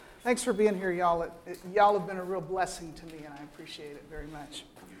Thanks for being here, y'all. Y'all have been a real blessing to me, and I appreciate it very much.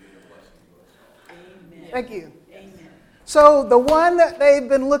 Amen. Thank you. Amen. So the one that they've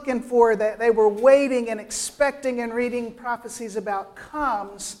been looking for, that they were waiting and expecting and reading prophecies about,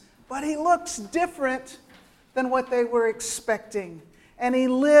 comes, but he looks different than what they were expecting. And he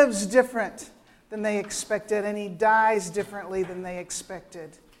lives different than they expected, and he dies differently than they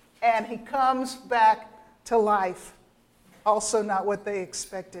expected. And he comes back to life. Also not what they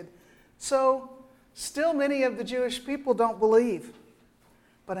expected. So still many of the Jewish people don't believe.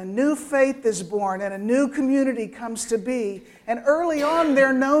 But a new faith is born and a new community comes to be. And early on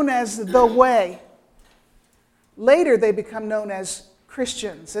they're known as the Way. Later they become known as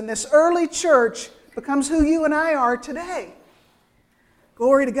Christians. And this early church becomes who you and I are today.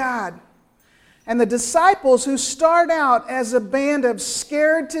 Glory to God. And the disciples, who start out as a band of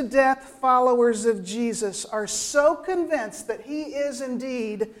scared to death followers of Jesus, are so convinced that he is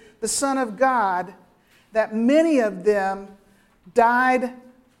indeed the Son of God that many of them died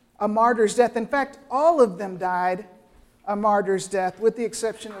a martyr's death. In fact, all of them died a martyr's death, with the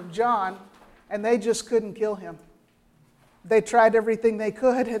exception of John, and they just couldn't kill him. They tried everything they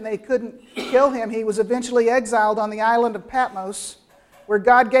could, and they couldn't kill him. He was eventually exiled on the island of Patmos, where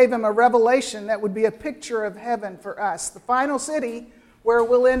God gave him a revelation that would be a picture of heaven for us. The final city where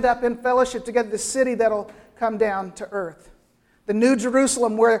we'll end up in fellowship together, the city that'll come down to earth. The New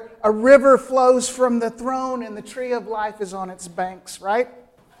Jerusalem, where a river flows from the throne and the tree of life is on its banks, right?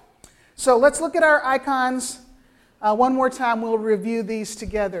 So let's look at our icons. One more time, we'll review these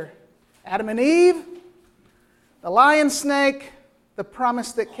together. Adam and Eve, the lion snake, the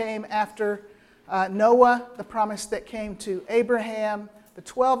promise that came after Noah, the promise that came to Abraham, the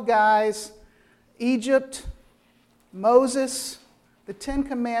 12 guys, Egypt, Moses, the 10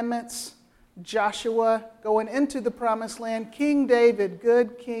 Commandments, Joshua going into the promised land, King David,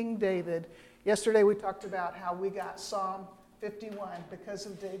 good King David. Yesterday we talked about how we got Psalm 51 because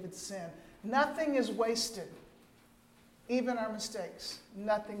of David's sin. Nothing is wasted, even our mistakes.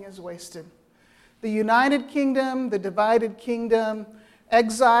 Nothing is wasted. The united kingdom, the divided kingdom,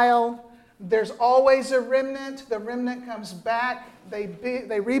 exile. There's always a remnant. The remnant comes back.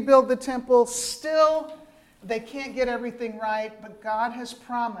 They rebuild the temple. Still, they can't get everything right, but God has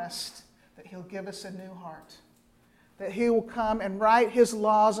promised that he'll give us a new heart, that he will come and write his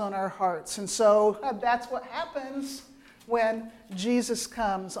laws on our hearts. And so that's what happens when Jesus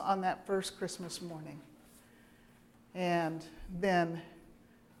comes on that first Christmas morning. And then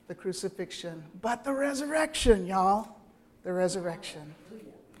the crucifixion, but the resurrection, y'all, the resurrection.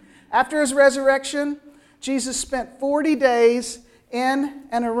 After his resurrection, Jesus spent 40 days in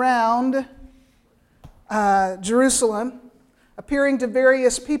and around Jerusalem, appearing to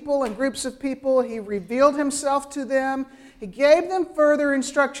various people and groups of people. He revealed himself to them. He gave them further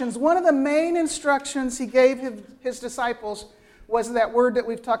instructions. One of the main instructions he gave his disciples was that word that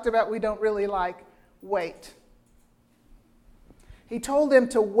we've talked about we don't really like, wait. He told them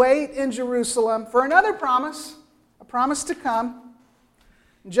to wait in Jerusalem for another promise, a promise to come.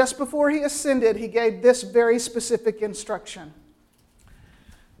 Just before he ascended, he gave this very specific instruction.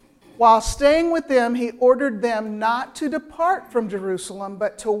 While staying with them, he ordered them not to depart from Jerusalem,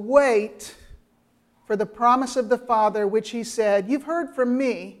 but to wait for the promise of the Father, which he said, "You've heard from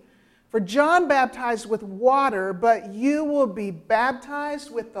me, for John baptized with water, but you will be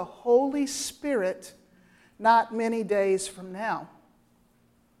baptized with the Holy Spirit not many days from now."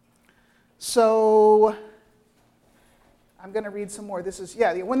 So I'm going to read some more.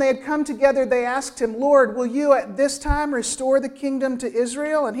 When they had come together, they asked him, "Lord, will you at this time restore the kingdom to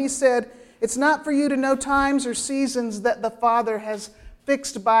Israel?" And he said, "It's not for you to know times or seasons that the Father has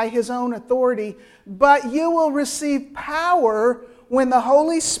fixed by his own authority, but you will receive power when the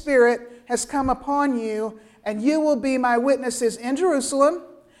Holy Spirit has come upon you, and you will be my witnesses in Jerusalem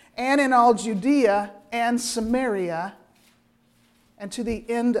and in all Judea and Samaria and to the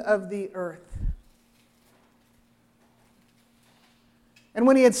end of the earth." And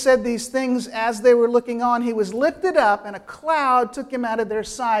when he had said these things, as they were looking on, he was lifted up, and a cloud took him out of their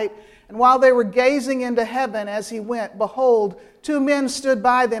sight. And while they were gazing into heaven as he went, behold, 2 men stood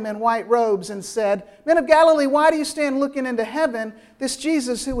by them in white robes and said, "Men of Galilee, why do you stand looking into heaven? This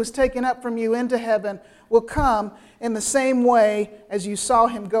Jesus who was taken up from you into heaven will come in the same way as you saw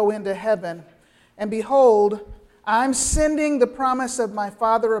him go into heaven. And behold, I'm sending the promise of my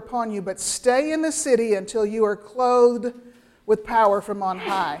Father upon you, but stay in the city until you are clothed with power from on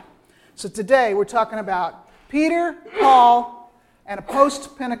high." So today we're talking about Peter, Paul, and a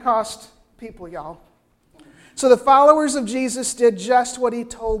post-Pentecost people, y'all. So the followers of Jesus did just what he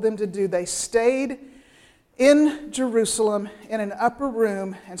told them to do. They stayed in Jerusalem in an upper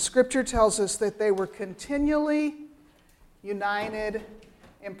room, and Scripture tells us that they were continually united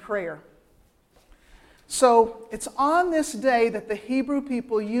in prayer. So it's on this day that the Hebrew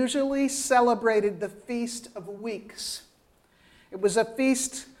people usually celebrated the Feast of Weeks. It was a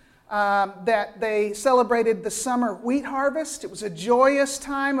feast that they celebrated the summer wheat harvest. It was a joyous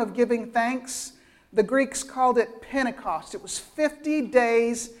time of giving thanks. The Greeks called it Pentecost. It was 50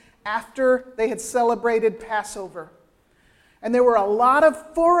 days after they had celebrated Passover. And there were a lot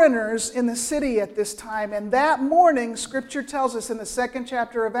of foreigners in the city at this time. And that morning, Scripture tells us in the 2nd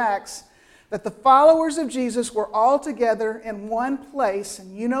chapter of Acts that the followers of Jesus were all together in one place.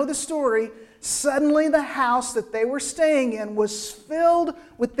 And you know the story. Suddenly the house that they were staying in was filled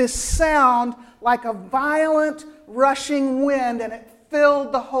with this sound like a violent rushing wind, and it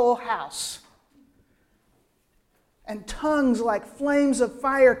filled the whole house. And tongues like flames of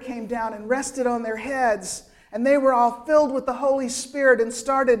fire came down and rested on their heads. And they were all filled with the Holy Spirit and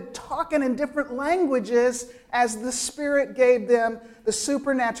started talking in different languages as the Spirit gave them the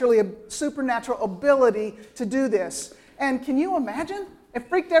supernatural ability to do this. And can you imagine? It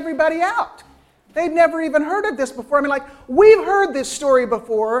freaked everybody out. They'd never even heard of this before. I mean, like, we've heard this story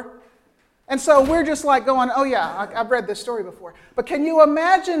before. And so we're just like going, oh yeah, I've read this story before. But can you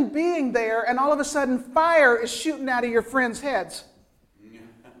imagine being there and all of a sudden fire is shooting out of your friends' heads?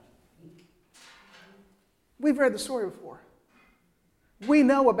 We've read the story before. We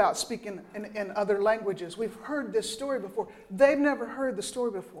know about speaking in other languages. We've heard this story before. They've never heard the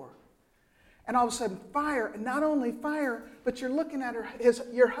story before. And all of a sudden fire, and not only fire, but you're looking at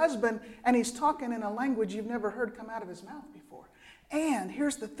your husband, and he's talking in a language you've never heard come out of his mouth before. And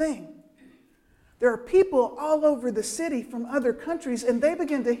here's the thing. There are people all over the city from other countries, and they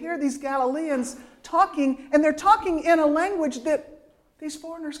begin to hear these Galileans talking, and they're talking in a language that these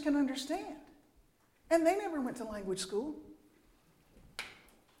foreigners can understand. And they never went to language school.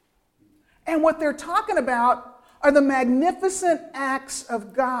 And what they're talking about are the magnificent acts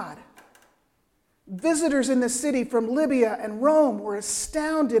of God. Visitors in the city from Libya and Rome were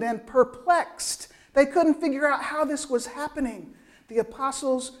astounded and perplexed. They couldn't figure out how this was happening. The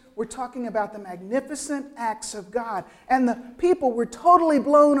apostles were talking about the magnificent acts of God. And the people were totally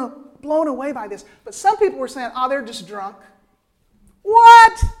blown away by this. But some people were saying, oh, they're just drunk.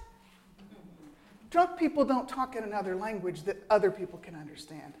 What? Drunk people don't talk in another language that other people can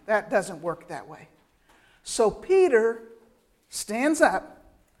understand. That doesn't work that way. So Peter stands up.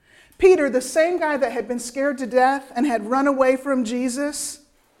 Peter, the same guy that had been scared to death and had run away from Jesus,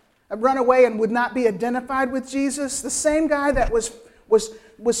 run away and would not be identified with Jesus, the same guy that was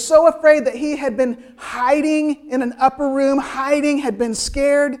so afraid that he had been hiding in an upper room, had been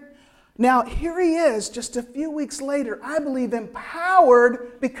scared. Now, here he is just a few weeks later, I believe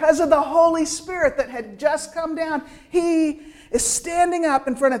empowered because of the Holy Spirit that had just come down. He is standing up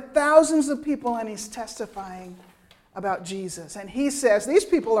in front of thousands of people and he's testifying about Jesus. And he says, these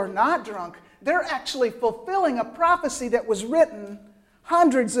people are not drunk. They're actually fulfilling a prophecy that was written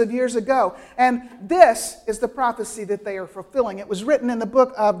hundreds of years ago. And this is the prophecy that they are fulfilling. It was written in the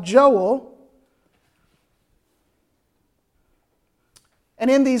book of Joel. And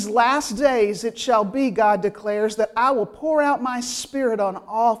in these last days it shall be, God declares, that I will pour out my Spirit on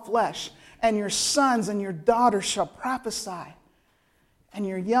all flesh, and your sons and your daughters shall prophesy, and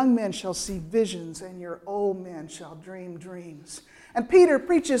your young men shall see visions, and your old men shall dream dreams. And Peter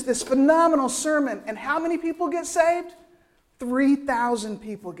preaches this phenomenal sermon, and how many people get saved? 3,000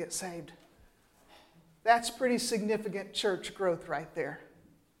 people get saved. That's pretty significant church growth right there.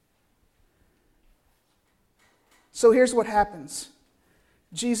 So here's what happens.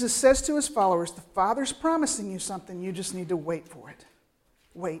 Jesus says to his followers, the Father's promising you something, you just need to wait for it.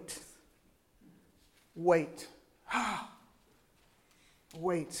 Wait. Wait.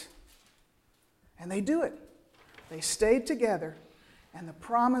 Wait. And they do it. They stayed together, and the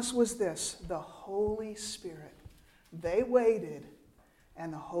promise was this, the Holy Spirit. They waited,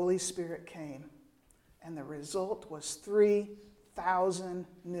 and the Holy Spirit came. And the result was 3,000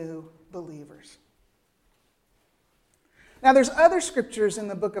 new believers. Now, there's other scriptures in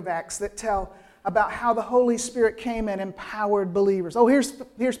the book of Acts that tell about how the Holy Spirit came and empowered believers. Oh,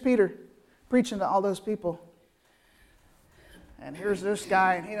 here's Peter preaching to all those people. And here's this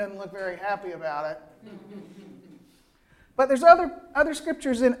guy, and he doesn't look very happy about it. But there's other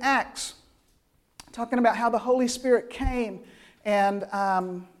scriptures in Acts talking about how the Holy Spirit came and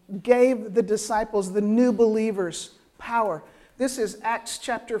gave the disciples, the new believers, power. This is Acts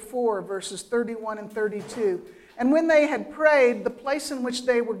chapter 4, verses 31 and 32. And when they had prayed, the place in which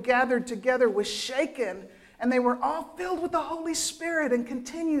they were gathered together was shaken, And they were all filled with the Holy Spirit and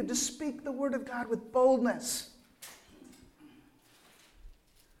continued to speak the word of God with boldness.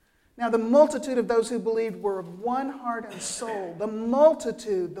 Now the multitude of those who believed were of one heart and soul. The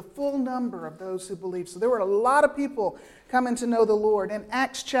multitude, the full number of those who believed. So there were a lot of people coming to know the Lord. In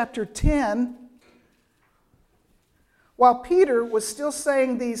Acts chapter 10, while Peter was still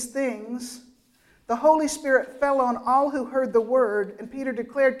saying these things, the Holy Spirit fell on all who heard the word, and Peter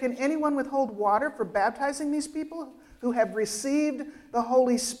declared, "Can anyone withhold water for baptizing these people who have received the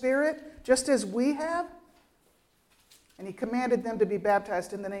Holy Spirit just as we have?" And he commanded them to be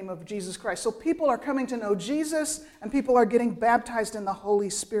baptized in the name of Jesus Christ. So people are coming to know Jesus, and people are getting baptized in the Holy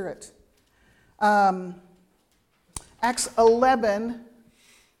Spirit. Acts 11.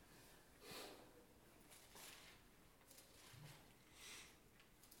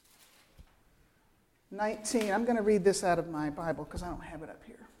 I'm going to read this out of my Bible because I don't have it up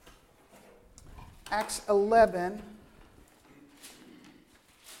here. Acts 11.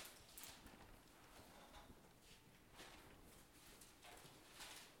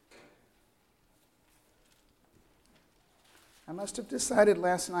 I must have decided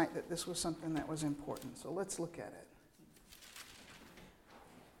last night that this was something that was important, so let's look at it.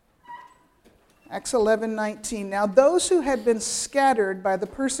 Acts 11:19. Now those who had been scattered by the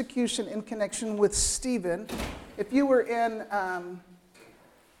persecution in connection with Stephen, if you were in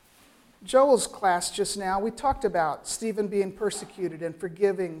Joel's class just now, we talked about Stephen being persecuted and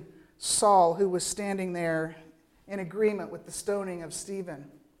forgiving Saul, who was standing there in agreement with the stoning of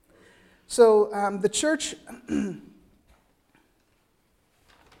Stephen. So the church,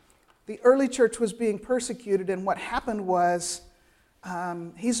 the early church was being persecuted, and what happened was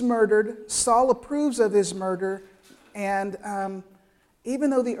he's murdered. Saul approves of his murder, and even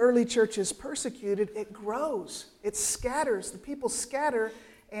though the early church is persecuted, it grows. It scatters. The people scatter,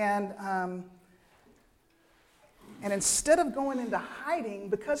 and instead of going into hiding,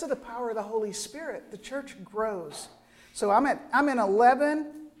 because of the power of the Holy Spirit, the church grows. So I'm in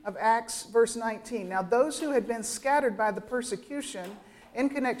 11 of Acts, verse 19. Now those who had been scattered by the persecution in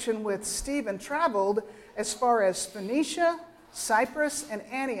connection with Stephen traveled as far as Phoenicia, Cyprus, and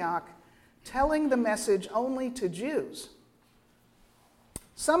Antioch, telling the message only to Jews.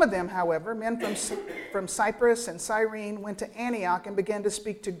 Some of them, however, men from Cyprus and Cyrene, went to Antioch and began to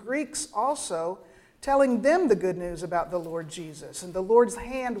speak to Greeks also, telling them the good news about the Lord Jesus. And the Lord's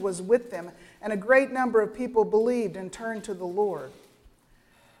hand was with them, and a great number of people believed and turned to the Lord.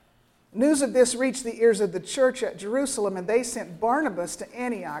 News of this reached the ears of the church at Jerusalem, and they sent Barnabas to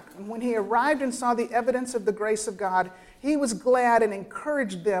Antioch. And when he arrived and saw the evidence of the grace of God, he was glad and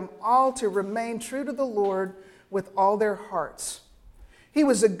encouraged them all to remain true to the Lord with all their hearts. He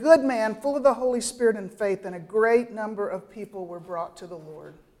was a good man, full of the Holy Spirit and faith, and a great number of people were brought to the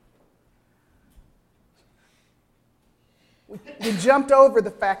Lord. We jumped over the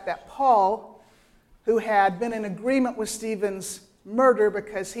fact that Paul, who had been in agreement with Stephen's murder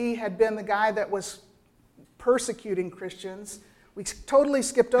because he had been the guy that was persecuting Christians, we totally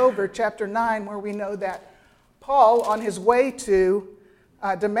skipped over chapter 9, where we know that Paul, on his way to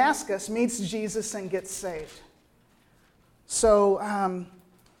Damascus, meets Jesus and gets saved. So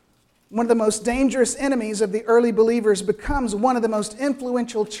one of the most dangerous enemies of the early believers becomes one of the most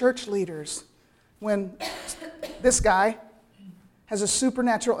influential church leaders when this guy has a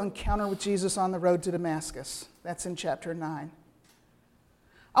supernatural encounter with Jesus on the road to Damascus. That's in chapter 9.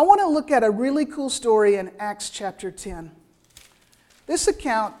 I want to look at a really cool story in Acts chapter 10. This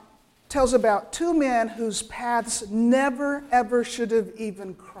account tells about two men whose paths never, ever should have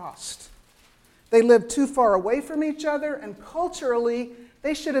even crossed. They lived too far away from each other, and culturally,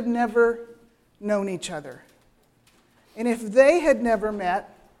 they should have never known each other. And if they had never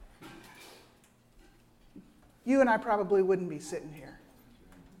met, you and I probably wouldn't be sitting here.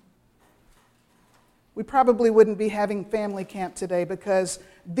 We probably wouldn't be having family camp today, because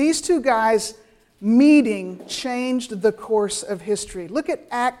these two guys meeting changed the course of history. Look at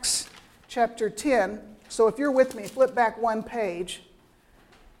Acts chapter 10. So if you're with me, flip back one page.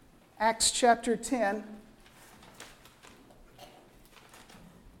 Acts chapter 10.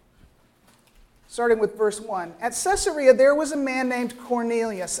 Starting with verse 1. At Caesarea there was a man named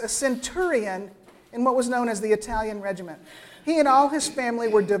Cornelius, a centurion in what was known as the Italian regiment. He and all his family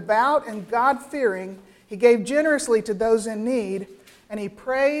were devout and God-fearing. He gave generously to those in need, and he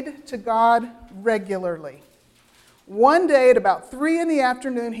prayed to God regularly. One day at about 3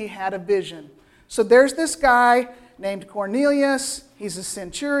 p.m, he had a vision. So there's this guy named Cornelius. He's a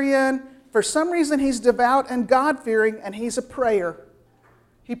centurion. For some reason, he's devout and God-fearing, and he's a prayer.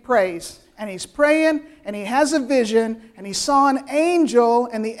 he prays. And he's praying, and he has a vision, and he saw an angel,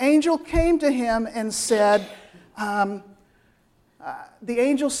 and the angel came to him and said,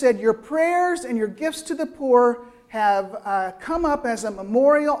 your prayers and your gifts to the poor have come up as a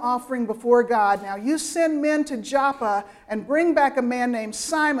memorial offering before God. Now you send men to Joppa and bring back a man named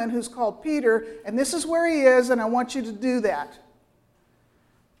Simon who's called Peter, and this is where he is, and I want you to do that.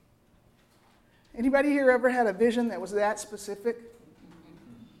 Anybody here ever had a vision that was that specific?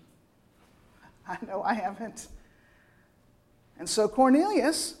 I know I haven't. And so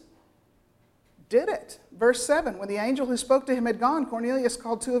Cornelius did it. Verse 7, when the angel who spoke to him had gone, Cornelius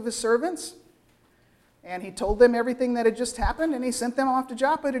called 2 of his servants, and he told them everything that had just happened, and he sent them off to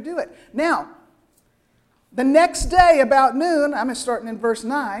Joppa to do it. Now, the next day about noon, I'm starting in verse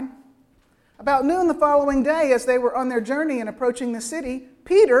 9, about noon the following day, as they were on their journey and approaching the city,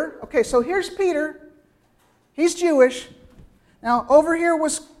 Peter, okay, so here's Peter. He's Jewish. Now, over here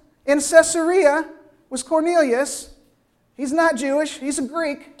was in Caesarea was Cornelius. He's not Jewish. He's a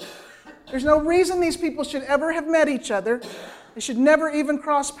Greek. There's no reason these people should ever have met each other. They should never even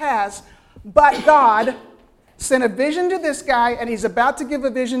cross paths. But God sent a vision to this guy, and he's about to give a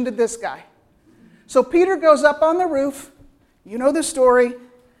vision to this guy. So Peter goes up on the roof. You know the story.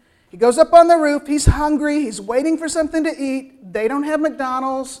 He goes up on the roof. He's hungry. He's waiting for something to eat. They don't have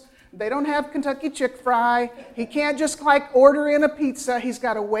McDonald's. They don't have Kentucky Chick-fil-A. He can't just order in a pizza. He's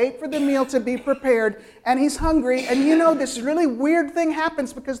got to wait for the meal to be prepared. And he's hungry. And you know, this really weird thing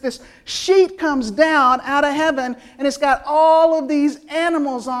happens because this sheet comes down out of heaven and it's got all of these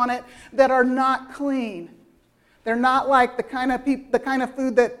animals on it that are not clean. They're not like the kind of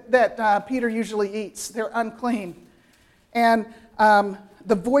food that Peter usually eats. They're unclean. And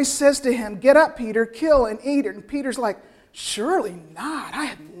the voice says to him, "Get up, Peter, kill and eat." And Peter's like, "Surely not. I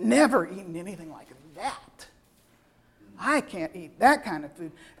have never eaten anything like that. I can't eat that kind of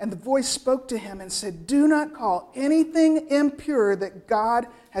food." And the voice spoke to him and said, "Do not call anything impure that God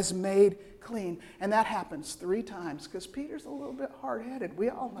has made clean." And that happens 3 times because Peter's a little bit hard-headed. We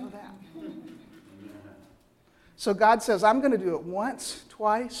all know that. So God says, I'm going to do it once,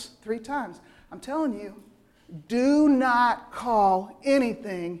 twice, 3 times. I'm telling you, do not call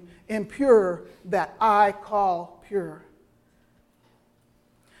anything impure that I call pure.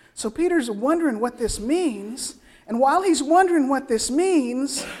 So Peter's wondering what this means. And while he's wondering what this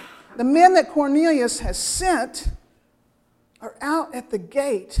means, the men that Cornelius has sent are out at the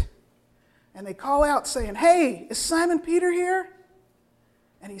gate. And they call out saying, "Hey, is Simon Peter here?"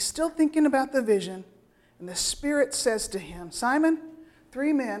 And he's still thinking about the vision. And the Spirit says to him, "Simon,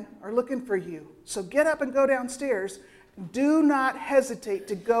 3 men are looking for you. So get up and go downstairs. Do not hesitate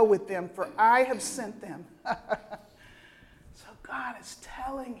to go with them, for I have sent them." So God is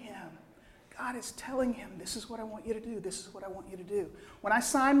telling him, this is what I want you to do. This is what I want you to do. When I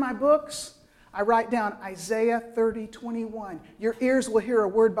sign my books, I write down Isaiah 30:21. Your ears will hear a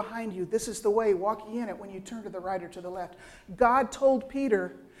word behind you. This is the way. Walk ye in it when you turn to the right or to the left. God told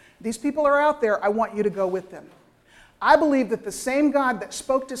Peter, these people are out there. I want you to go with them. I believe that the same God that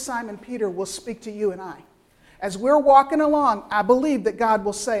spoke to Simon Peter will speak to you and I. As we're walking along, I believe that God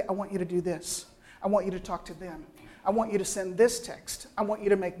will say, I want you to do this. I want you to talk to them. I want you to send this text. I want you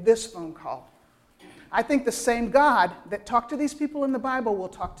to make this phone call. I think the same God that talked to these people in the Bible will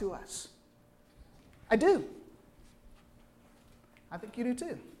talk to us. I do. I think you do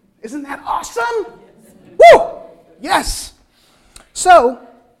too. Isn't that awesome? Yes. Woo! Yes. So,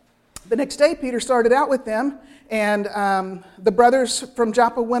 the next day, Peter started out with them, and the brothers from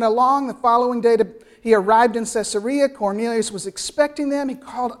Joppa went along. The following day, he arrived in Caesarea. Cornelius was expecting them. He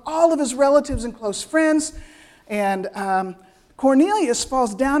called all of his relatives and close friends, and Cornelius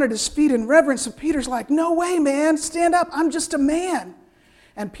falls down at his feet in reverence, and Peter's like, "No way, man, stand up, I'm just a man."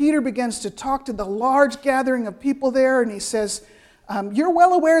 And Peter begins to talk to the large gathering of people there, and he says, "You're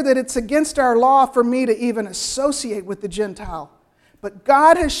well aware that it's against our law for me to even associate with the Gentile. But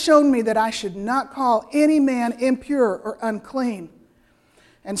God has shown me that I should not call any man impure or unclean.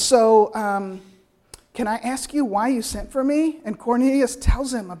 And so, can I ask you why you sent for me?" And Cornelius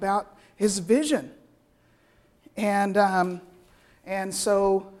tells him about his vision. And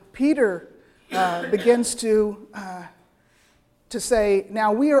so Peter begins to say,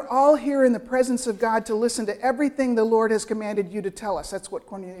 "Now we are all here in the presence of God to listen to everything the Lord has commanded you to tell us." That's what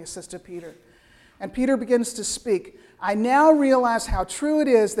Cornelius says to Peter. And Peter begins to speak. "I now realize how true it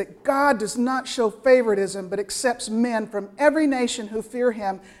is that God does not show favoritism, but accepts men from every nation who fear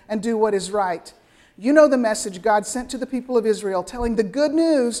him and do what is right. You know the message God sent to the people of Israel, telling the good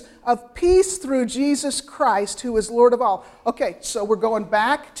news of peace through Jesus Christ, who is Lord of all. Okay, so we're going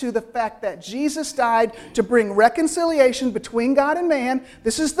back to the fact that Jesus died to bring reconciliation between God and man.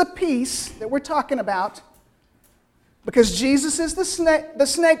 This is the peace that we're talking about, because Jesus is the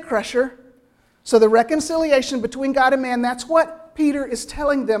snake crusher. So the reconciliation between God and man, that's what Peter is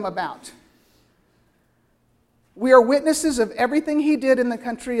telling them about. We are witnesses of everything he did in the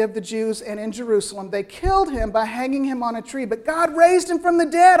country of the Jews and in Jerusalem. They killed him by hanging him on a tree, but God raised him from the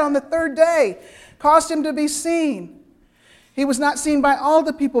dead on the third day, caused him to be seen. He was not seen by all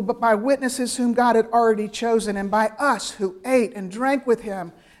the people, but by witnesses whom God had already chosen, and by us who ate and drank with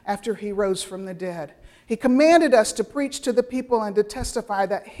him after he rose from the dead. He commanded us to preach to the people and to testify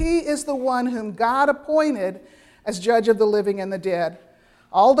that he is the one whom God appointed as judge of the living and the dead.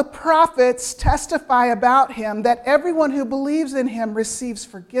 All the prophets testify about him, that everyone who believes in him receives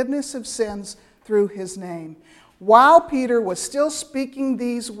forgiveness of sins through his name. While Peter was still speaking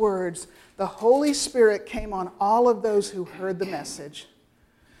these words, the Holy Spirit came on all of those who heard the message.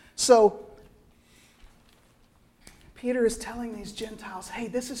 So, Peter is telling these Gentiles, hey,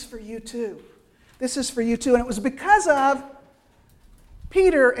 this is for you too. This is for you too. And it was because of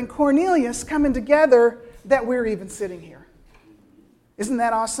Peter and Cornelius coming together that we're even sitting here. Isn't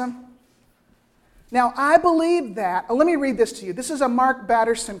that awesome? Now, I believe that. Let me read this to you. This is a Mark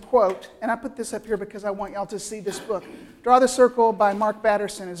Batterson quote, and I put this up here because I want y'all to see this book. Draw the Circle by Mark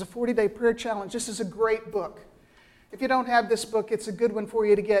Batterson is a 40-day prayer challenge. This is a great book. If you don't have this book, it's a good one for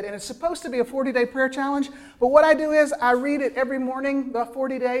you to get. And it's supposed to be a 40-day prayer challenge, but what I do is I read it every morning, the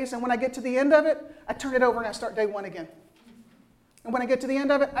 40 days, and when I get to the end of it, I turn it over and I start day one again. And when I get to the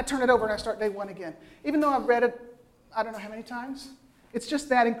end of it, I turn it over and I start day one again. Even though I've read it, I don't know how many times. It's just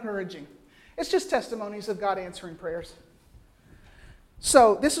that encouraging. It's just testimonies of God answering prayers.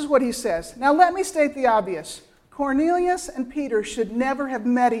 So this is what he says. Now let me state the obvious. Cornelius and Peter should never have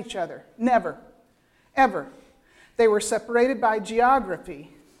met each other. Never. Ever. They were separated by geography.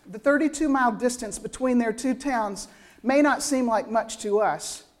 The 32-mile distance between their two towns may not seem like much to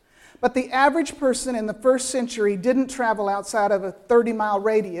us, but the average person in the first century didn't travel outside of a 30-mile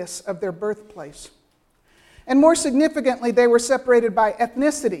radius of their birthplace. And more significantly, they were separated by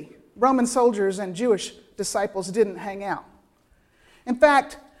ethnicity. Roman soldiers and Jewish disciples didn't hang out. In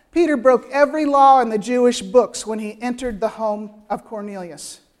fact, Peter broke every law in the Jewish books when he entered the home of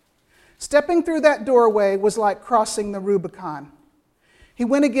Cornelius. Stepping through that doorway was like crossing the Rubicon. He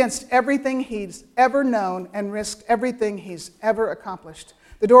went against everything he's ever known and risked everything he's ever accomplished.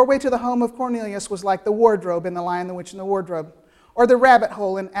 The doorway to the home of Cornelius was like the wardrobe in The Lion, the Witch, and the Wardrobe, or the rabbit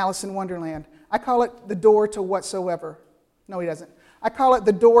hole in Alice in Wonderland. I call it the door to whatsoever. No, he doesn't. I call it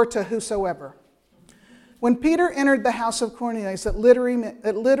the door to whosoever. When Peter entered the house of Cornelius, it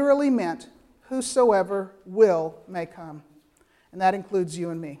literally meant whosoever will may come. And that includes you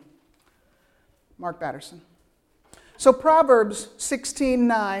and me. Mark Batterson. So Proverbs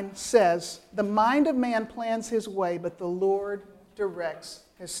 16:9 says, the mind of man plans his way, but the Lord directs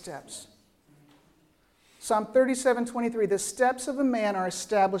his steps. Psalm 37:23, the steps of a man are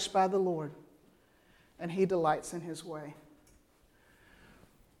established by the Lord, and he delights in his way.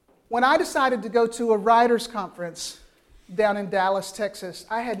 When I decided to go to a writers' conference down in Dallas, Texas,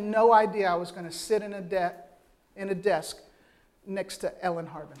 I had no idea I was going to sit in a desk next to Ellen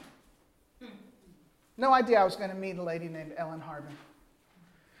Harbin. No idea I was going to meet a lady named Ellen Harbin.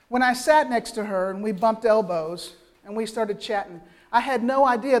 When I sat next to her and we bumped elbows and we started chatting, I had no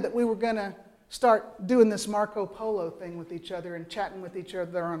idea that we were going to start doing this Marco Polo thing with each other and chatting with each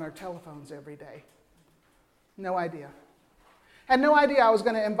other on our telephones every day. No idea. Had no idea I was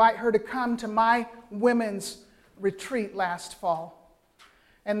going to invite her to come to my women's retreat last fall,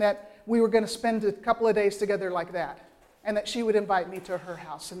 and that we were going to spend a couple of days together like that, and that she would invite me to her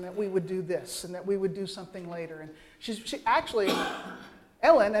house, and that we would do this, and that we would do something later. And she actually,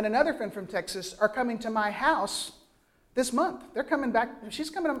 Ellen and another friend from Texas are coming to my house this month. They're coming back. She's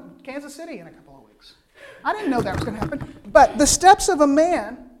coming to Kansas City in a couple of weeks. I didn't know that was going to happen. But the steps of a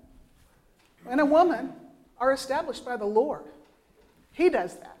man and a woman are established by the Lord. He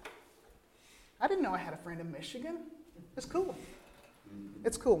does that. I didn't know I had a friend in Michigan. It's cool.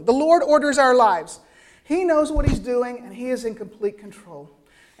 It's cool. The Lord orders our lives. He knows what he's doing, and he is in complete control.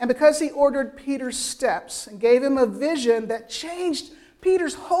 And because he ordered Peter's steps and gave him a vision that changed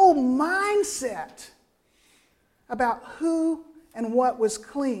Peter's whole mindset about who and what was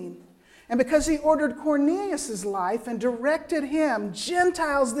clean, and because he ordered Cornelius' life and directed him,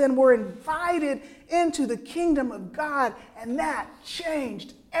 Gentiles then were invited into the kingdom of God, and that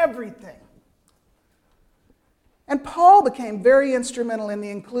changed everything. And Paul became very instrumental in the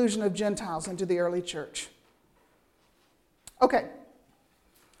inclusion of Gentiles into the early church. Okay,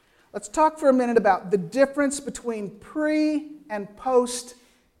 let's talk for a minute about the difference between pre- and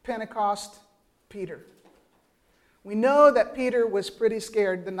post-Pentecost Peter. We know that Peter was pretty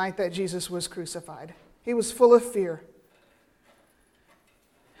scared the night that Jesus was crucified. He was full of fear.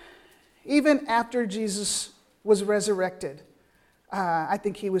 Even after Jesus was resurrected, I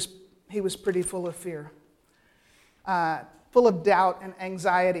think he was pretty full of fear, full of doubt and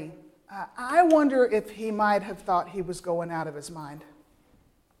anxiety. I wonder if he might have thought he was going out of his mind.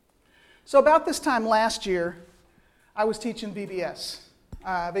 So about this time last year, I was teaching VBS,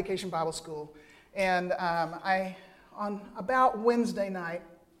 Vacation Bible School, and on about Wednesday night,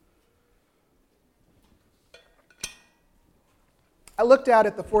 I looked out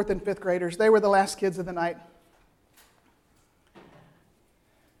at the 4th and 5th graders. They were the last kids of the night.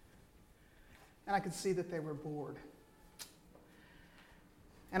 And I could see that they were bored.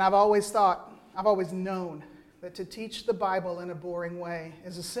 And I've always known that to teach the Bible in a boring way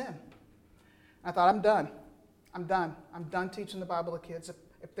is a sin. I thought, I'm done. I'm done teaching the Bible to kids.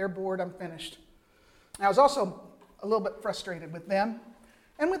 If they're bored, I'm finished. And I was also a little bit frustrated with them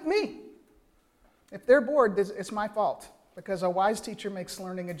and with me. If they're bored, it's my fault, because a wise teacher makes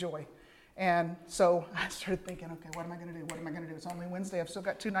learning a joy. And so I started thinking, okay, what am I going to do? What am I going to do? It's only Wednesday. I've still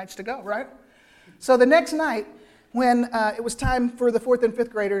got 2 nights to go, right? So the next night, when it was time for the 4th and 5th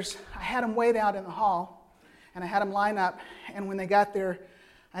graders, I had them wait out in the hall, and I had them line up. And when they got there,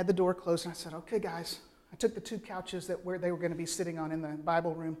 I had the door closed, and I said, okay, guys. I took the 2 couches they were going to be sitting on in the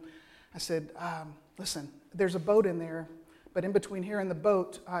Bible room. I said, listen, there's a boat in there, but in between here and the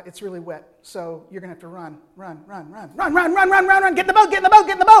boat, it's really wet. So you're going to have to run, get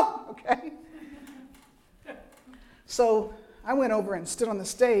in the boat, okay? So I went over and stood on the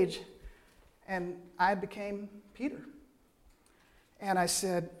stage, and I became Peter. And I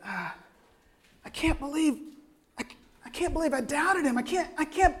said, I can't believe I doubted him. I can't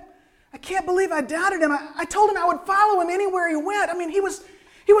believe I doubted him. I told him I would follow him anywhere he went. I mean, he was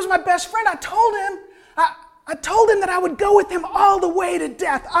my best friend. I told him that I would go with him all the way to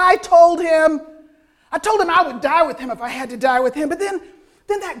death. I told him I would die with him if I had to die with him. But then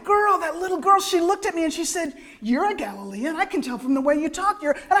that little girl, she looked at me and she said, you're a Galilean. I can tell from the way you talk.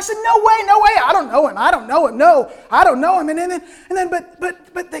 And I said, no way. I don't know him. No, I don't know him.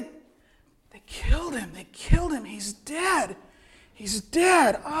 But they killed him. They killed him. He's dead. He's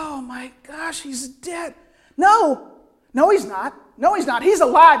dead. Oh my gosh, he's dead. No, he's not. He's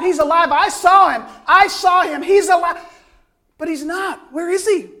alive. I saw him. He's alive. But he's not. Where is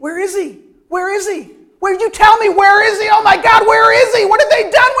he? Where you tell me, where is he? Oh my God, where is he? What have they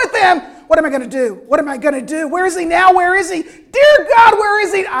done with him? What am I going to do? Where is he now? Where is he? Dear God, where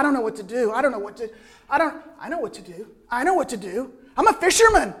is he? I don't know what to do. I know what to do. I'm a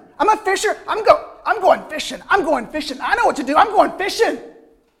fisherman. I'm going fishing. I know what to do. I'm going fishing.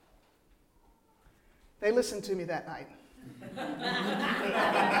 They listened to me that night.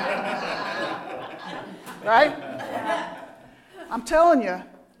 Right? I'm telling you,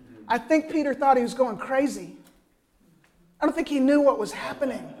 I think Peter thought he was going crazy. I don't think he knew what was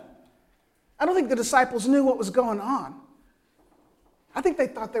happening. I don't think the disciples knew what was going on. I think they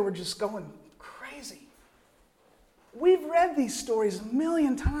thought they were just going crazy. We've read these stories a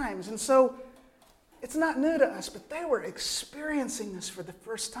million times, and so it's not new to us, but they were experiencing this for the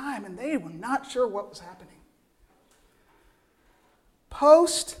first time, and they were not sure what was happening.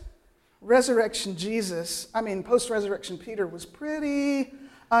 Post-resurrection Peter was pretty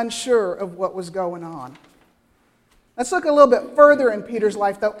unsure of what was going on. Let's look a little bit further in Peter's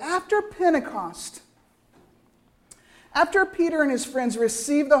life, though. After Pentecost, after Peter and his friends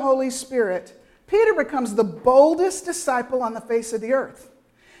receive the Holy Spirit, Peter becomes the boldest disciple on the face of the earth.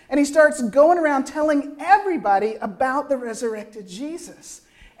 And he starts going around telling everybody about the resurrected Jesus.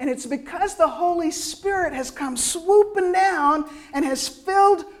 And it's because the Holy Spirit has come swooping down and has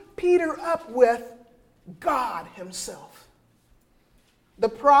filled Peter up with God himself. The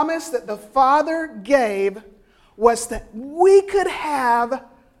promise that the Father gave was that we could have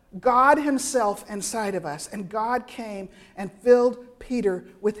God himself inside of us. And God came and filled Peter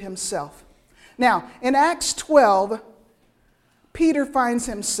with himself. Now, in Acts 12, Peter finds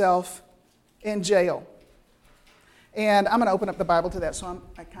himself in jail. And I'm going to open up the Bible to that so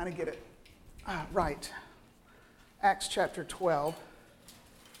I kind of get it right. Acts chapter 12.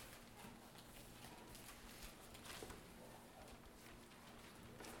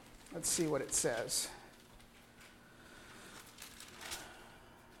 Let's see what it says.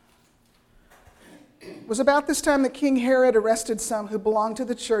 was about this time that King Herod arrested some who belonged to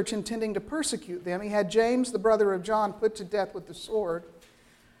the church, intending to persecute them. He had James, the brother of John, put to death with the sword.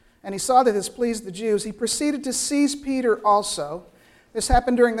 And he saw that this pleased the Jews. He proceeded to seize Peter also. This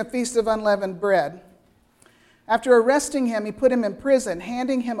happened during the Feast of Unleavened Bread. After arresting him, he put him in prison,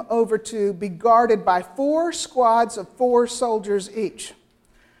 handing him over to be guarded by 4 squads of 4 soldiers each.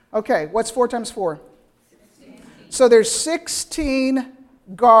 Okay, what's 4 times 4? 16. So there's 16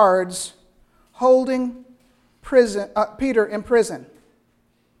 guards holding Peter in prison.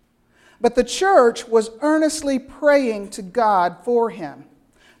 But the church was earnestly praying to God for him.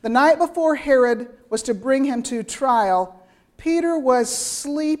 The night before Herod was to bring him to trial, Peter was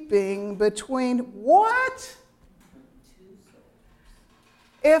sleeping between what?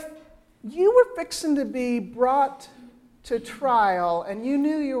 If you were fixing to be brought to trial and you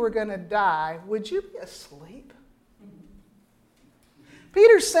knew you were going to die, would you be asleep?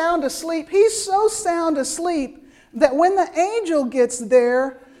 Peter's sound asleep. He's so sound asleep that when the angel gets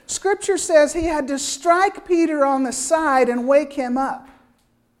there, Scripture says he had to strike Peter on the side and wake him up.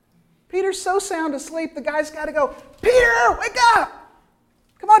 Peter's so sound asleep, the guy's got to go, Peter, wake up!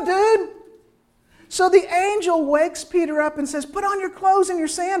 Come on, dude. So the angel wakes Peter up and says, put on your clothes and your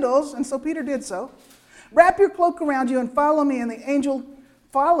sandals. And so Peter did so. Wrap your cloak around you and follow me. And the angel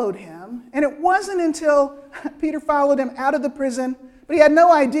followed him. And it wasn't until Peter followed him out of the prison, but he had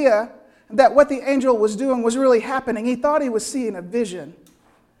no idea that what the angel was doing was really happening. He thought he was seeing a vision.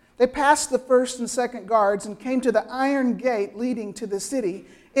 They passed the first and second guards and came to the iron gate leading to the city.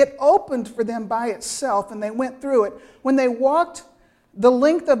 It opened for them by itself, and they went through it. When they walked the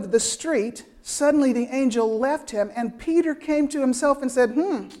length of the street, suddenly the angel left him, and Peter came to himself and said,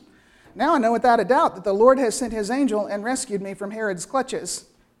 now I know without a doubt that the Lord has sent his angel and rescued me from Herod's clutches.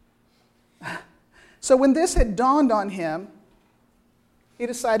 So when this had dawned on him, he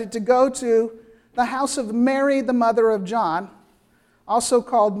decided to go to the house of Mary, the mother of John, also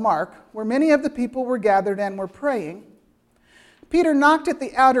called Mark, where many of the people were gathered and were praying. Peter knocked at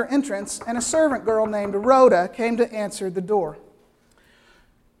the outer entrance, and a servant girl named Rhoda came to answer the door.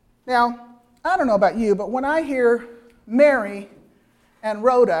 Now, I don't know about you, but when I hear Mary and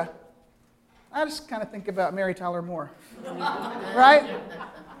Rhoda, I just kind of think about Mary Tyler Moore, right?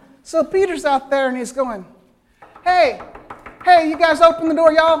 So Peter's out there, and he's going, hey, you guys open the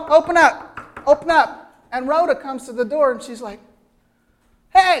door, y'all. Open up. And Rhoda comes to the door, and she's like,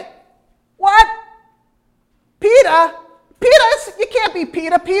 hey, what? Peter, you can't be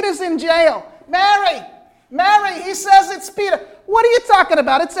Peter. Peter's in jail. Mary, he says it's Peter. What are you talking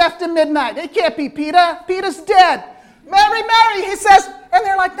about? It's after midnight. It can't be Peter. Peter's dead. Mary, he says. And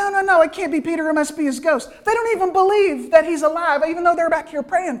they're like, no, it can't be Peter. It must be his ghost. They don't even believe that he's alive, even though they're back here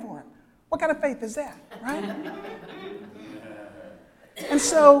praying for him. What kind of faith is that, right? And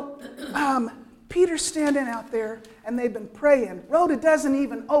so Peter's standing out there, and they've been praying. Rhoda doesn't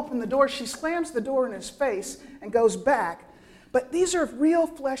even open the door. She slams the door in his face and goes back. But these are real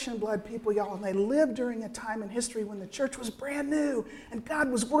flesh and blood people, y'all, and they lived during a time in history when the church was brand new, and God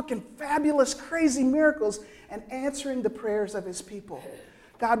was working fabulous, crazy miracles and answering the prayers of his people.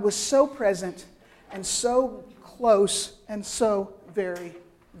 God was so present and so close and so very,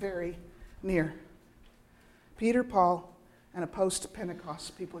 very near. Peter, Paul, and a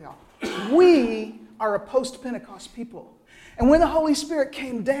post-Pentecost people, y'all. We are a post-Pentecost people. And when the Holy Spirit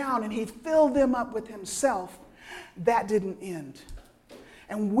came down and he filled them up with himself, that didn't end.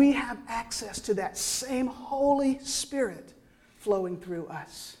 And we have access to that same Holy Spirit flowing through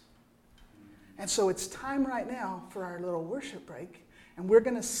us. And so it's time right now for our little worship break. And we're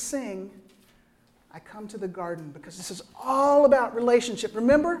going to sing, I Come to the Garden, because this is all about relationship.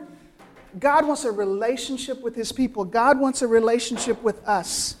 Remember, God wants a relationship with his people. God wants a relationship with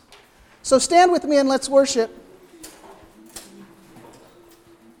us. So stand with me and let's worship.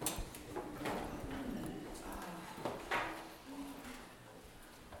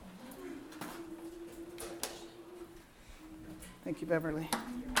 Thank you, Beverly.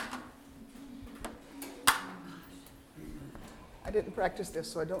 I didn't practice this,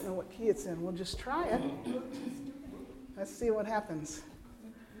 so I don't know what key it's in. We'll just try it. Let's see what happens.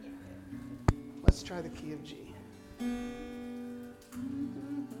 Let's try the key of G.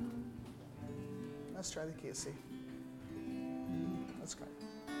 Let's try the key of C. Let's try it.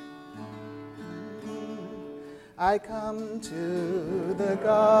 I come to the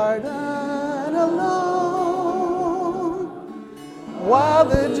garden alone, while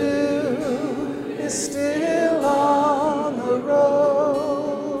the dew is still on the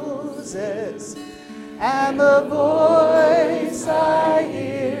roses, and the voice I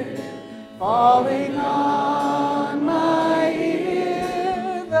hear falling on my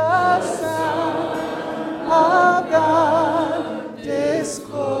ear, the sound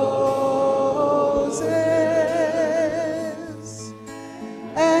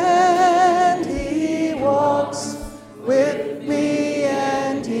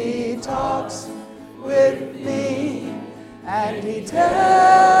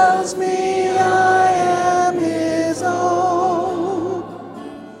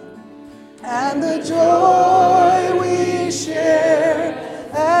and the joy we share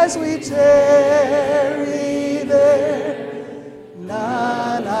as we tarry there,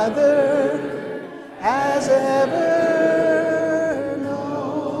 none other has ever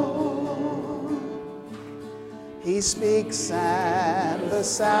known. He speaks and the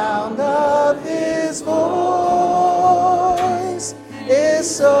sound of his voice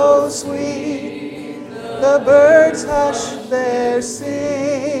is so sweet, the birds hush their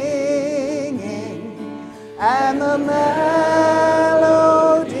singing, and the melody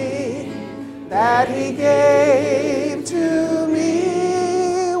that he gave to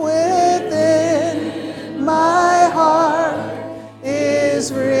me within my heart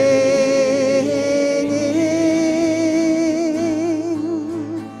is ringing,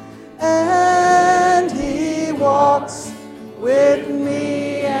 and he walks with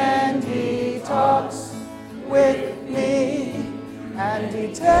me, and he talks with me, and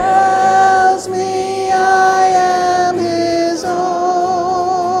he tells me I am his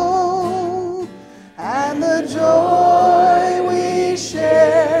own, and the joy we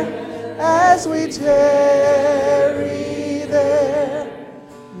share as we tarry there,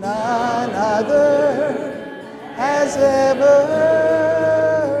 none other has ever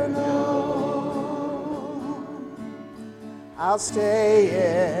known. I'll stay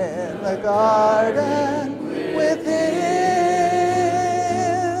in the garden with him,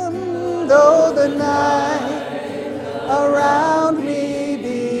 though the night around me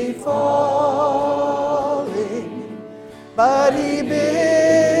be falling, but he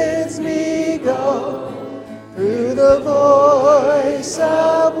bids me go through the voice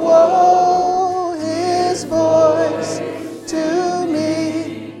of woe. His voice to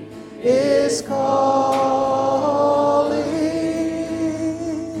me is calling,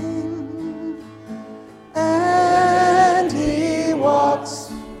 and he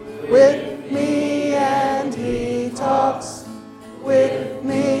walks with me, and he talks with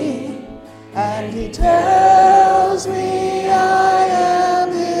me, and he tells me I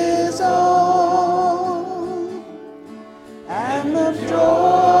am his own, and the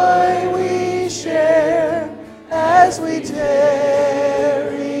joy we share as we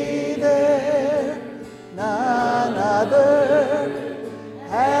tarry there, none other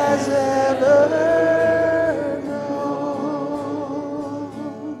has ever known.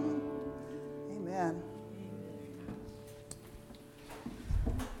 Amen.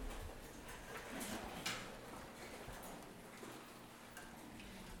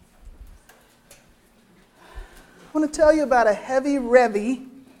 I want to tell you about a heavy revy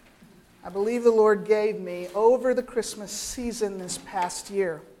I believe the Lord gave me over the Christmas season this past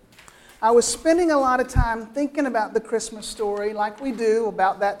year. I was spending a lot of time thinking about the Christmas story, like we do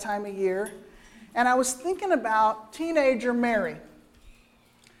about that time of year, and I was thinking about teenager Mary.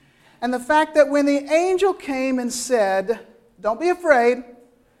 And the fact that when the angel came and said, "Don't be afraid,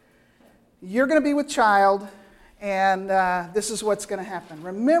 you're going to be with child, and this is what's going to happen."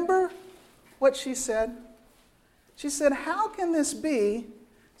 Remember what she said? She said, "How can this be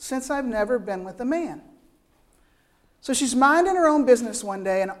since I've never been with a man?" So she's minding her own business one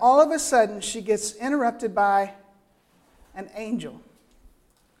day, and all of a sudden she gets interrupted by an angel.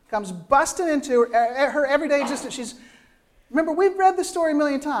 Comes busting into her everyday existence. Remember, we've read the story a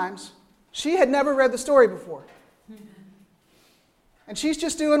million times. She had never read the story before. And she's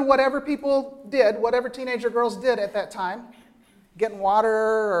just doing whatever people did, whatever teenager girls did at that time. Getting water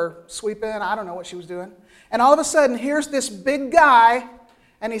or sweeping, I don't know what she was doing. And all of a sudden, here's this big guy,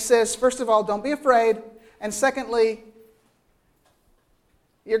 and he says, first of all, don't be afraid. And secondly,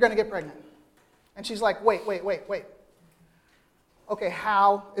 you're going to get pregnant. And she's like, wait. Okay,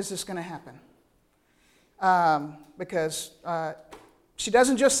 how is this going to happen? Because she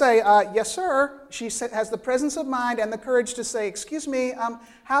doesn't just say, yes, sir. She has the presence of mind and the courage to say, excuse me,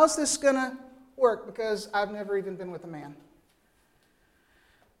 how's this going to work? Because I've never even been with a man.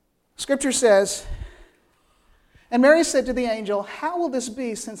 Scripture says, and Mary said to the angel, "How will this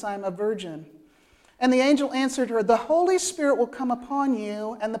be since I am a virgin?" And the angel answered her, "The Holy Spirit will come upon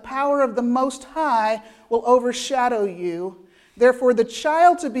you, and the power of the Most High will overshadow you. Therefore, the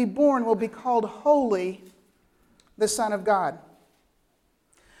child to be born will be called Holy, the Son of God."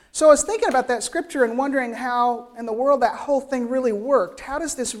 So I was thinking about that scripture and wondering how in the world that whole thing really worked. How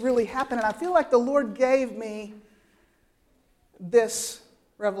does this really happen? And I feel like the Lord gave me this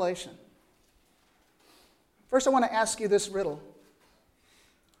revelation. First, I want to ask you this riddle.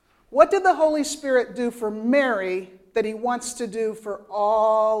 What did the Holy Spirit do for Mary that he wants to do for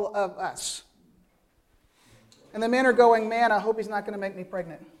all of us? And the men are going, man, I hope he's not going to make me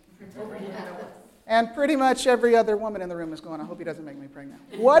pregnant. And pretty much every other woman in the room is going, I hope he doesn't make me pregnant.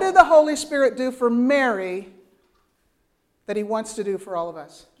 What did the Holy Spirit do for Mary that he wants to do for all of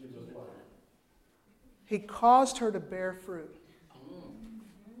us? He caused her to bear fruit.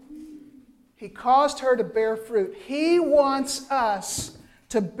 He caused her to bear fruit. He wants us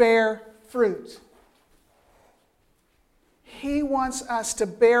to bear fruit. He wants us to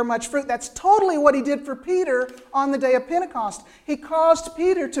bear much fruit. That's totally what he did for Peter on the day of Pentecost. He caused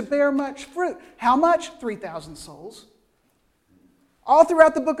Peter to bear much fruit. How much? 3,000 souls. All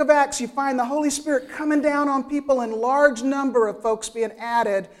throughout the book of Acts, you find the Holy Spirit coming down on people in large number of folks being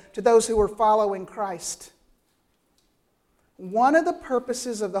added to those who were following Christ. One of the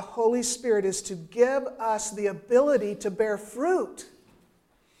purposes of the Holy Spirit is to give us the ability to bear fruit,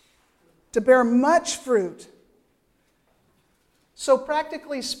 to bear much fruit. So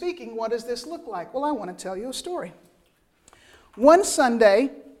practically speaking, what does this look like? Well, I want to tell you a story. One Sunday,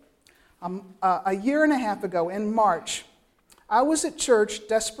 a year and a half ago in March, I was at church,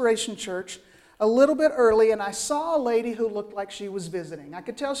 Desperation Church, a little bit early, and I saw a lady who looked like she was visiting. I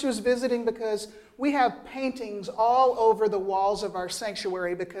could tell she was visiting because we have paintings all over the walls of our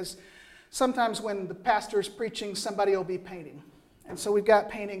sanctuary, because sometimes when the pastor is preaching, somebody will be painting. And so we've got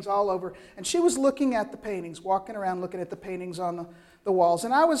paintings all over. And she was looking at the paintings, walking around looking at the paintings on the walls.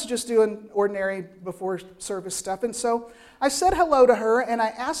 And I was just doing ordinary before service stuff. And so I said hello to her, and I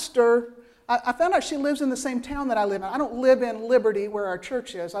asked her, I found out she lives in the same town that I live in. I don't live in Liberty, where our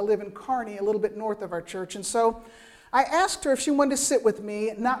church is. I live in Kearney, a little bit north of our church. And so I asked her if she wanted to sit with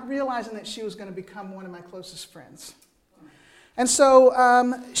me, not realizing that she was going to become one of my closest friends. And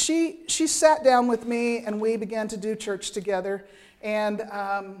so she sat down with me, and we began to do church together. And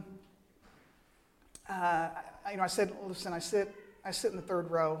I said, listen, I sit in the third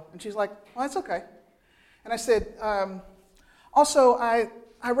row. And she's like, well, that's okay. And I said, also,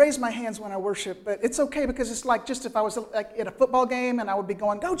 I raise my hands when I worship, but it's okay because it's like just if I was like at a football game and I would be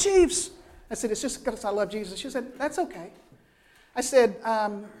going, go Chiefs. I said, it's just because I love Jesus. She said, that's okay. I said,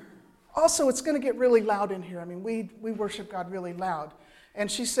 also, it's going to get really loud in here. I mean, we worship God really loud. And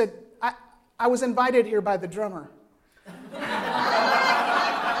she said, I was invited here by the drummer.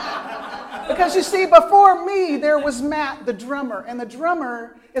 Because you see, before me, there was Matt, the drummer. And the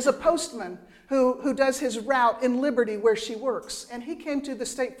drummer is a postman who does his route in Liberty where she works. And he came to the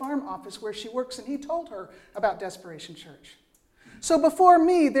State Farm office where she works, and he told her about Desperation Church. So before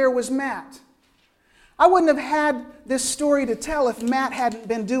me, there was Matt. I wouldn't have had this story to tell if Matt hadn't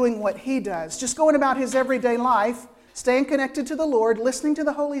been doing what he does, just going about his everyday life, staying connected to the Lord, listening to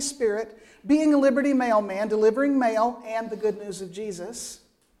the Holy Spirit, being a Liberty mailman, delivering mail and the good news of Jesus,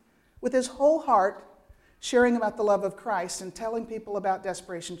 with his whole heart, sharing about the love of Christ and telling people about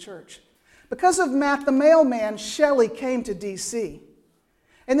Desperation Church. Because of Matt, the mailman, Shelley came to D.C.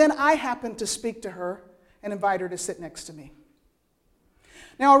 And then I happened to speak to her and invite her to sit next to me.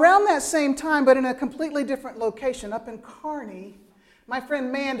 Now, around that same time, but in a completely different location, up in Kearney, my friend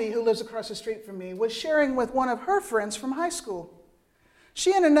Mandy, who lives across the street from me, was sharing with one of her friends from high school.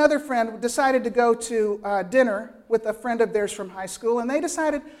 She and another friend decided to go to dinner with a friend of theirs from high school, and they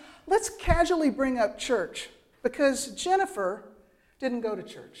decided, let's casually bring up church, because Jennifer didn't go to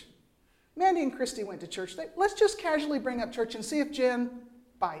church. Mandy and Christy went to church. Let's just casually bring up church and see if Jen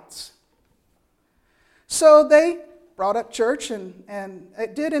bites. So they brought up church, and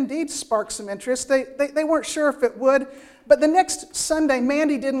it did indeed spark some interest. They weren't sure if it would, but the next Sunday,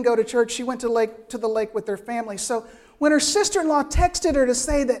 Mandy didn't go to church. She went to the lake with their family. So when her sister-in-law texted her to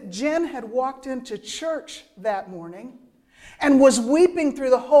say that Jen had walked into church that morning and was weeping through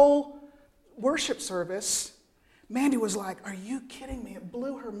the whole worship service, Mandy was like, are you kidding me? It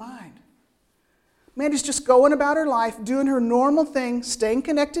blew her mind. Mandy's just going about her life, doing her normal thing, staying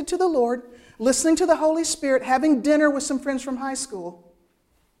connected to the Lord, listening to the Holy Spirit, having dinner with some friends from high school.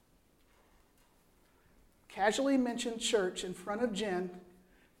 Casually mentioned church in front of Jen.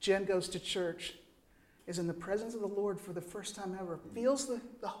 Jen goes to church, is in the presence of the Lord for the first time ever, feels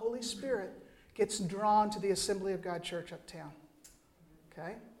the Holy Spirit, gets drawn to the Assembly of God Church uptown.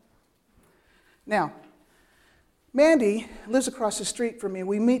 Okay? Now, Mandy lives across the street from me.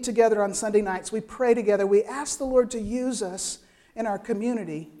 We meet together on Sunday nights. We pray together. We ask the Lord to use us in our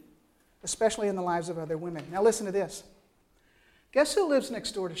community, especially in the lives of other women. Now listen to this. Guess who lives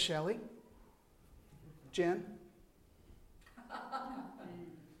next door to Shelley? Jen.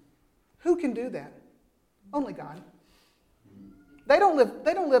 Who can do that? Only God. They don't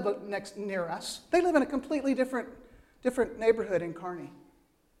live near us. They live in a completely different neighborhood in Kearney.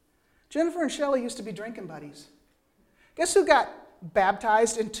 Jennifer and Shelley used to be drinking buddies. Guess who got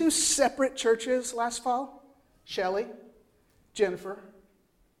baptized in 2 separate churches last fall? Shelley, Jennifer.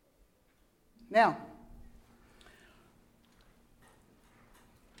 Now,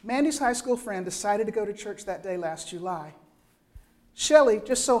 Mandy's high school friend decided to go to church that day last July. Shelley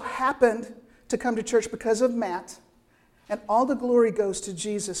just so happened to come to church because of Matt, and all the glory goes to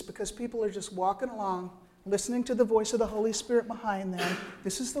Jesus because people are just walking along, listening to the voice of the Holy Spirit behind them.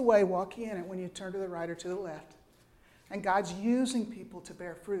 This is the way, walk ye in it when you turn to the right or to the left. And God's using people to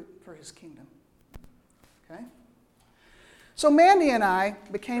bear fruit for his kingdom. Okay? So Mandy and I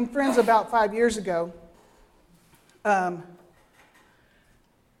became friends about 5 years ago.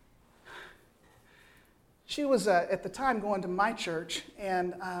 She was, at the time, going to my church,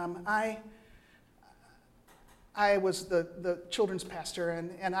 and I was the children's pastor,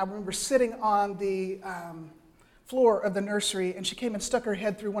 and I remember sitting on the floor of the nursery, and she came and stuck her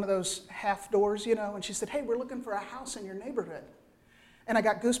head through one of those half doors, and she said, "Hey, we're looking for a house in your neighborhood." And I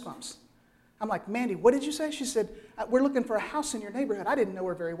got goosebumps. I'm like, "Mandy, what did you say?" She said, "We're looking for a house in your neighborhood." I didn't know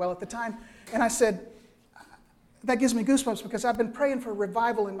her very well at the time. And I said, "That gives me goosebumps because I've been praying for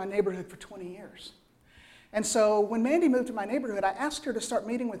revival in my neighborhood for 20 years. And so when Mandy moved to my neighborhood, I asked her to start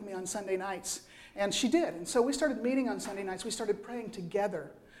meeting with me on Sunday nights. And she did. And so we started meeting on Sunday nights. We started praying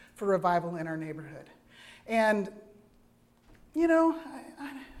together for revival in our neighborhood. And,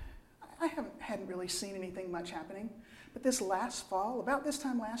 I hadn't really seen anything much happening. But this last fall, about this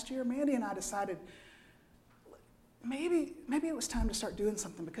time last year, Mandy and I decided maybe it was time to start doing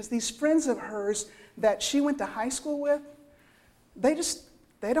something, because these friends of hers that she went to high school with, they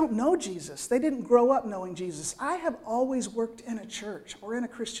don't know Jesus. They didn't grow up knowing Jesus. I have always worked in a church or in a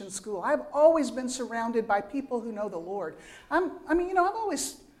Christian school. I've always been surrounded by people who know the Lord. I've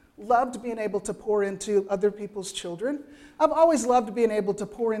always loved being able to pour into other people's children. I've always loved being able to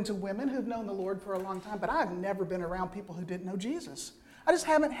pour into women who've known the Lord for a long time, but I've never been around people who didn't know Jesus. I just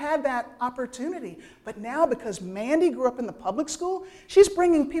haven't had that opportunity. But now, because Mandy grew up in the public school, she's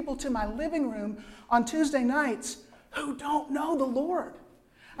bringing people to my living room on Tuesday nights who don't know the Lord.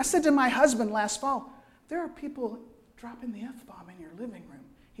 I said to my husband last fall, "There are people dropping the F-bomb in your living room."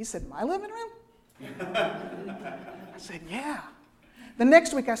 He said, "My living room?" I said, "Yeah." The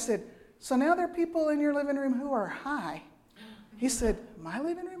next week I said, "So now there are people in your living room who are high." He said, "My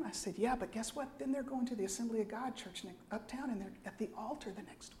living room?" I said, "Yeah, but guess what? Then they're going to the Assembly of God church uptown, and they're at the altar the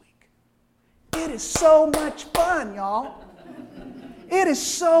next week." It is so much fun, y'all. It is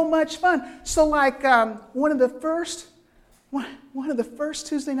so much fun. So like one of the first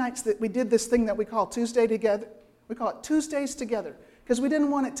Tuesday nights that we did this thing that we call Tuesday Together, we call it Tuesdays Together, because we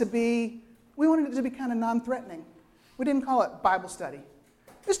wanted it to be kind of non-threatening. We didn't call it Bible study.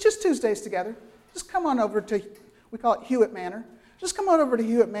 It's just Tuesdays Together. Just come on over to, we call it Hewitt Manor. Just come on over to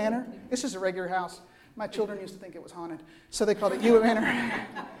Hewitt Manor. It's just a regular house. My children used to think it was haunted, so they called it Hewitt Manor.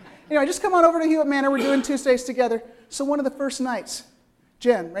 Anyway, just come on over to Hewitt Manor. We're doing Tuesdays Together. So one of the first nights,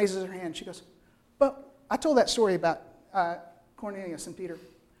 Jen raises her hand. She goes, "But," I told that story about Cornelius and Peter.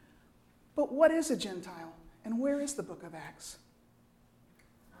 "But what is a Gentile, and where is the book of Acts?"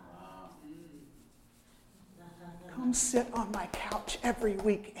 Come sit on my couch every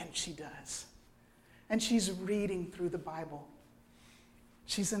week, and she does. And she's reading through the Bible.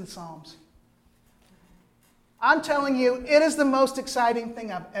 She's in Psalms. I'm telling you, it is the most exciting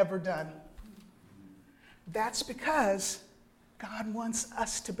thing I've ever done. That's because God wants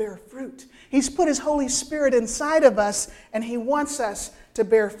us to bear fruit. He's put his Holy Spirit inside of us, and he wants us to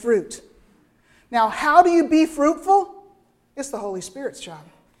bear fruit. Now, how do you be fruitful? It's the Holy Spirit's job.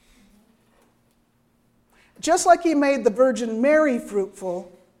 Just like he made the Virgin Mary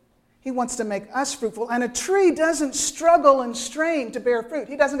fruitful, he wants to make us fruitful. And a tree doesn't struggle and strain to bear fruit.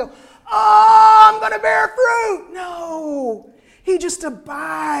 He doesn't go, "Oh, I'm going to bear fruit." No. He just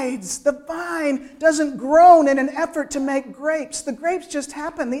abides. The vine doesn't groan in an effort to make grapes. The grapes just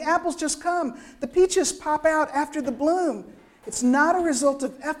happen. The apples just come. The peaches pop out after the bloom. It's not a result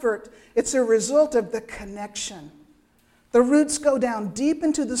of effort. It's a result of the connection. The roots go down deep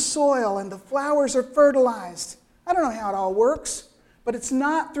into the soil and the flowers are fertilized. I don't know how it all works, but it's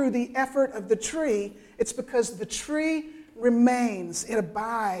not through the effort of the tree. It's because the tree remains. It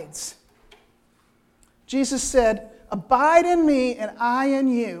abides. Jesus said, "Abide in me and I in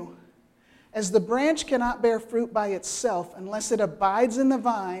you. As the branch cannot bear fruit by itself unless it abides in the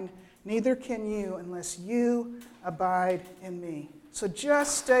vine, neither can you unless you abide in me." So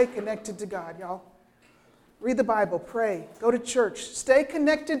just stay connected to God, y'all. Read the Bible, pray, go to church. Stay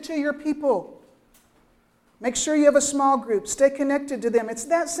connected to your people. Make sure you have a small group. Stay connected to them. It's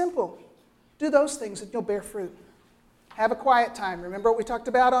that simple. Do those things and you'll bear fruit. Have a quiet time. Remember what we talked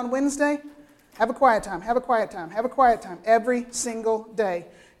about on Wednesday? Have a quiet time, have a quiet time, have a quiet time every single day.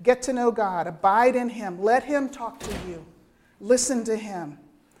 Get to know God. Abide in him. Let him talk to you. Listen to him.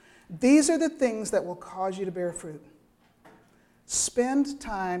 These are the things that will cause you to bear fruit. Spend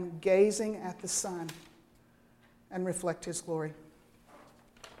time gazing at the Son and reflect His glory.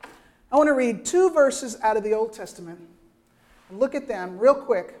 I want to read 2 verses out of the Old Testament. Look at them real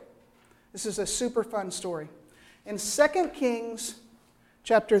quick. This is a super fun story. In 2 Kings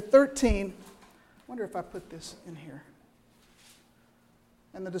chapter 13, I wonder if I put this in here.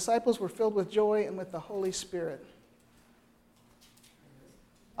 And the disciples were filled with joy and with the Holy Spirit.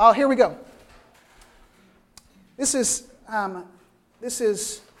 Oh, here we go. This is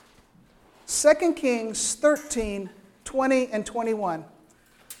 2 Kings 13, 20 and 21.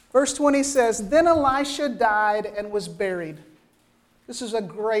 Verse 20 says, "Then Elisha died and was buried." This is a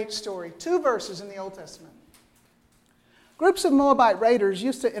great story. 2 verses in the Old Testament. Groups of Moabite raiders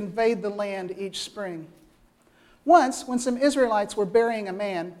used to invade the land each spring. Once, when some Israelites were burying a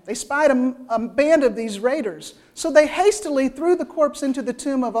man, they spied a band of these raiders. So they hastily threw the corpse into the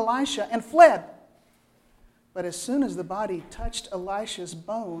tomb of Elisha and fled. But as soon as the body touched Elisha's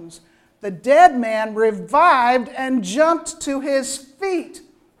bones, the dead man revived and jumped to his feet.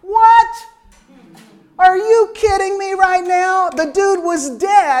 What? Are you kidding me right now? The dude was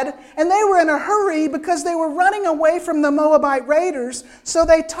dead, and they were in a hurry because they were running away from the Moabite raiders. So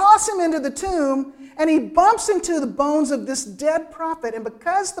they toss him into the tomb, and he bumps into the bones of this dead prophet. And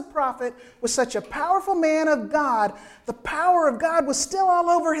because the prophet was such a powerful man of God, the power of God was still all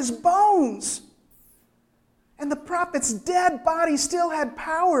over his bones. And the prophet's dead body still had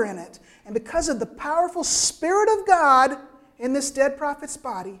power in it. And because of the powerful Spirit of God in this dead prophet's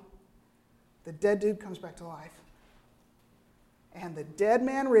body, the dead dude comes back to life. And the dead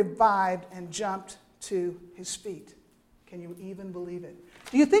man revived and jumped to his feet. Can you even believe it?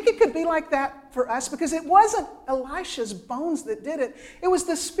 Do you think it could be like that for us? Because it wasn't Elisha's bones that did it. It was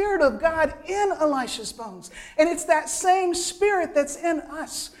the Spirit of God in Elisha's bones. And it's that same Spirit that's in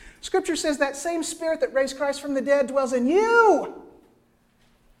us. Scripture says that same Spirit that raised Christ from the dead dwells in you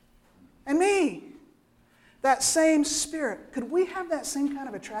and me. That same Spirit. Could we have that same kind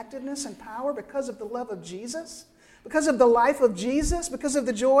of attractiveness and power because of the love of Jesus? Because of the life of Jesus? Because of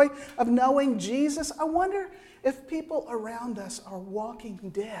the joy of knowing Jesus? I wonder if people around us are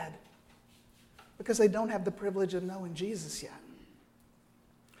walking dead because they don't have the privilege of knowing Jesus yet.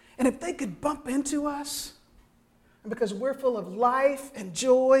 And if they could bump into us, and because we're full of life and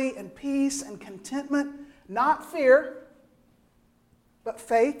joy and peace and contentment, not fear, but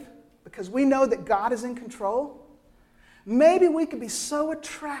faith, because we know that God is in control, maybe we could be so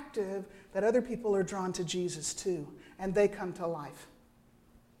attractive that other people are drawn to Jesus too, and they come to life.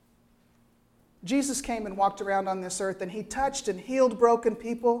 Jesus came and walked around on this earth, and He touched and healed broken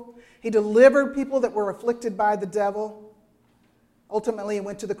people. He delivered people that were afflicted by the devil. Ultimately, He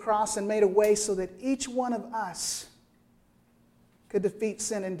went to the cross and made a way so that each one of us could defeat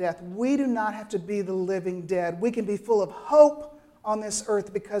sin and death. We do not have to be the living dead. We can be full of hope on this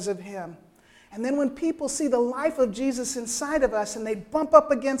earth because of Him. And then when people see the life of Jesus inside of us and they bump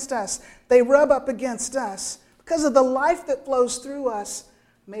up against us, they rub up against us, because of the life that flows through us,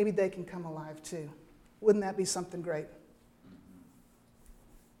 maybe they can come alive too. Wouldn't that be something great?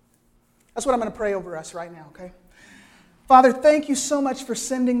 That's what I'm going to pray over us right now, okay? Father, thank you so much for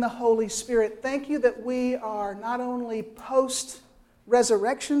sending the Holy Spirit. Thank you that we are not only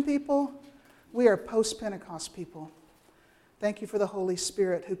post-resurrection people, we are post-Pentecost people. Thank you for the Holy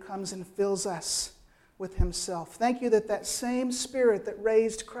Spirit who comes and fills us with Himself. Thank you that that same Spirit that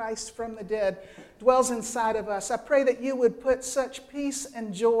raised Christ from the dead dwells inside of us. I pray that you would put such peace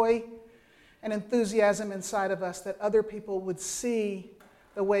and joy and enthusiasm inside of us that other people would see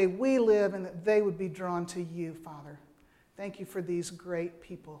the way we live and that they would be drawn to you, Father. Thank you for these great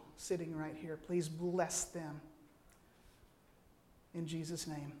people sitting right here. Please bless them. In Jesus'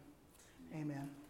 name, amen.